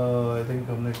film. I think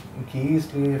हमने की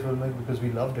इसलिए ये film है because we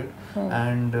loved it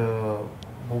and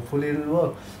hopefully it will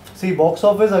work. See, box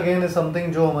office again is something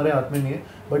जो हमारे हाथ में नहीं है,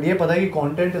 but ये पता है कि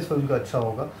content इस film का अच्छा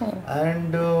होगा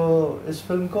and इस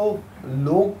film को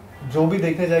लोग जो भी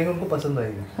देखने जाएंगे उनको पसंद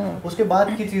आएगी. उसके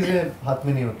बाद की चीज़ें हाथ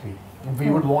में नहीं होती. We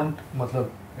would want मतलब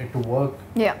it to work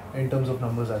in terms of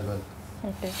numbers as well.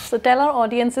 Okay. So tell our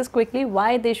audiences quickly why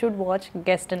they should watch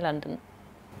Guest in London.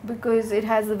 Because it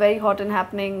has a very hot and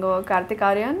happening Kartik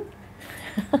Aaryan.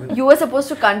 You were supposed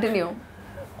to continue.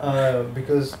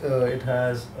 Because it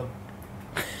has a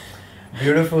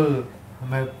beautiful.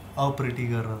 मैं pretty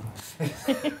कर रहा था.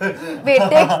 Wait,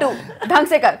 take two. ढंग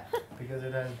से कर. Because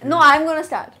it has. No, I'm gonna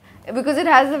start. Because it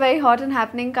has a very hot and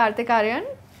happening Kartik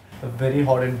Aaryan. A very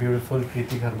hot and beautiful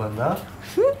Kriti Kharbanda.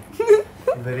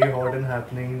 Very hot and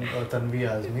happening Tanvi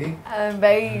Azmi.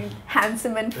 Very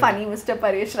handsome and funny Mr.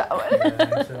 Paresh Rawal.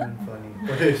 Handsome and funny.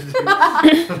 Paresh.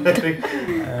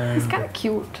 He's kind of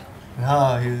cute.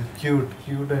 Yeah, he's cute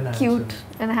and handsome. Cute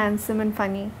and handsome and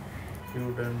funny.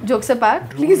 Cute and. Jokes apart,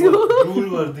 please go.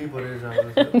 Drool worthy Paresh Rawal.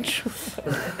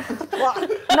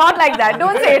 Not like that.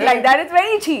 Don't say it like that. It's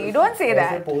very cheeky. Don't say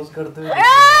that. ऐसे pose करते हुए.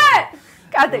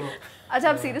 Kartik. अच्छा,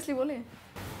 आप seriously बोले?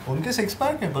 उनके six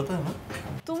pack है, पता है ना?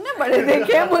 तुमने बड़े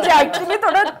देखे हैं. मुझे एक्चुअली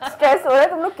थोड़ा स्ट्रेस हो रहा है.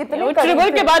 तुम लोग कितने ट्रिबल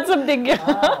के बाद सब दिख गया.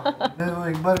 वो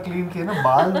एक बार क्लीन किए ना,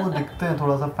 बाल वो दिखते हैं,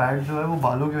 थोड़ा सा फैट जो है वो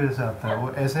बालों की वजह से आता है,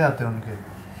 वो ऐसे आते हैं उनके.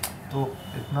 तो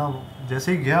इतना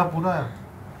जैसे ही गया पूरा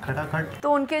खटाखट।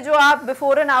 तो उनके जो आप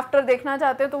बिफोर एंड आफ्टर देखना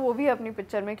चाहते हैं तो वो भी अपनी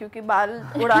पिक्चर में, क्योंकि बाल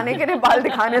उड़ाने के लिए बाल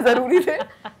दिखाने जरूरी थे,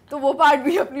 तो वो पार्ट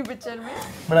भी अपनी पिक्चर में।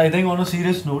 But I think on a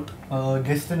serious note,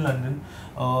 guest in London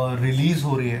release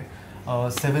हो रही है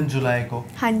 7 जुलाई को।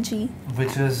 हाँ जी,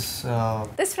 which is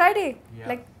this Friday,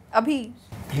 like अभी।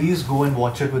 please go and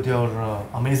watch it with your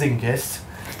amazing guests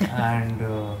and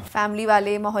family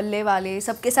वाले, मोहल्ले वाले,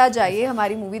 सबके साथ जाइए,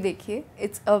 हमारी मूवी देखिए।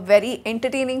 It's a very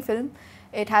entertaining film.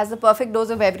 It has the perfect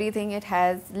dose of everything. It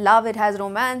has love, it has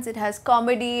romance, it has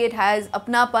comedy, it has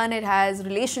apnapan, it has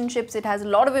relationships, it has a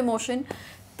lot of emotion.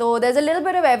 So there's a little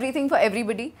bit of everything for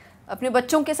everybody. अपने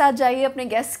बच्चों के साथ जाइए, अपने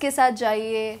guests के साथ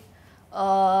जाइए,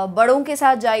 बड़ों के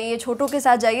साथ जाइए, छोटों के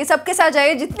साथ जाइए, सबके साथ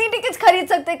जाइए। जितनी टिकट्स खरीद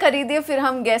सकते खरीदिए, फिर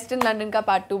हम गेस्ट इन लंदन का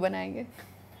पार्ट 2 बनाएंगे।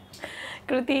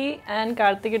 Kriti and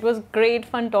Kartik, it was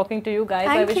great fun talking to you guys.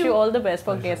 I wish you all the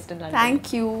best for Guest in London.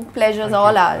 Thank you. Pleasure's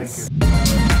all ours.